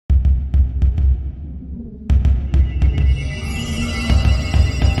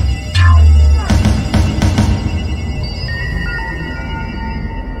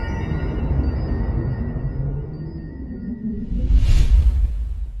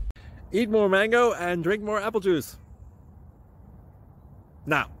Eat more mango and drink more apple juice.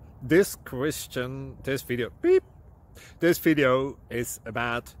 Now, this video is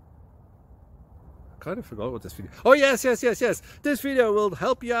about... I kind of forgot what this video... Oh, yes. This video will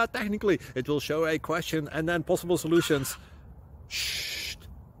help you out technically. It will show a question and then possible solutions. Shh.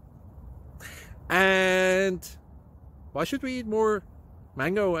 And why should we eat more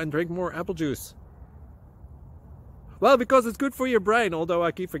mango and drink more apple juice? Well, because it's good for your brain, although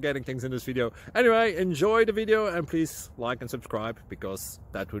I keep forgetting things in this video. Anyway, enjoy the video and please like and subscribe, because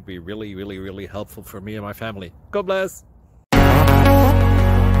that would be really helpful for me and my family. God bless!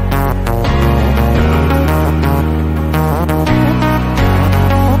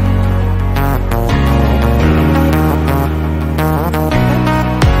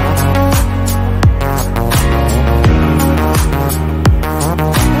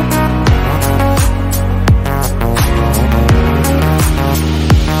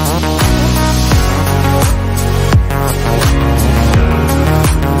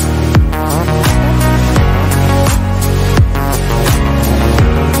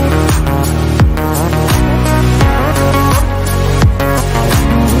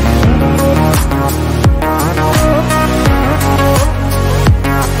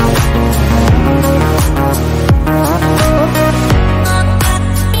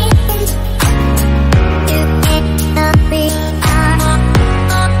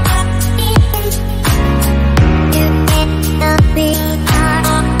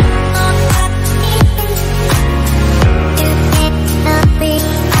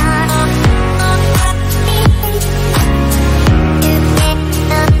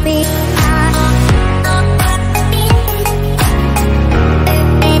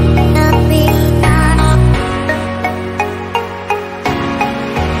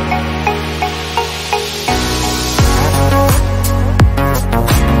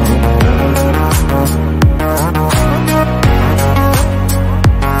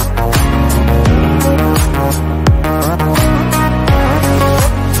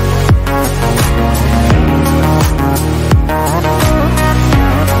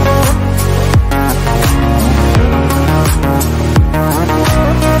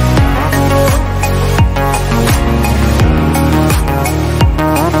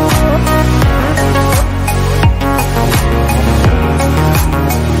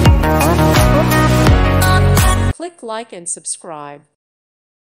 Like and subscribe.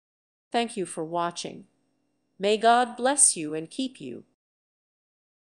 Thank you for watching. May God bless you and keep you.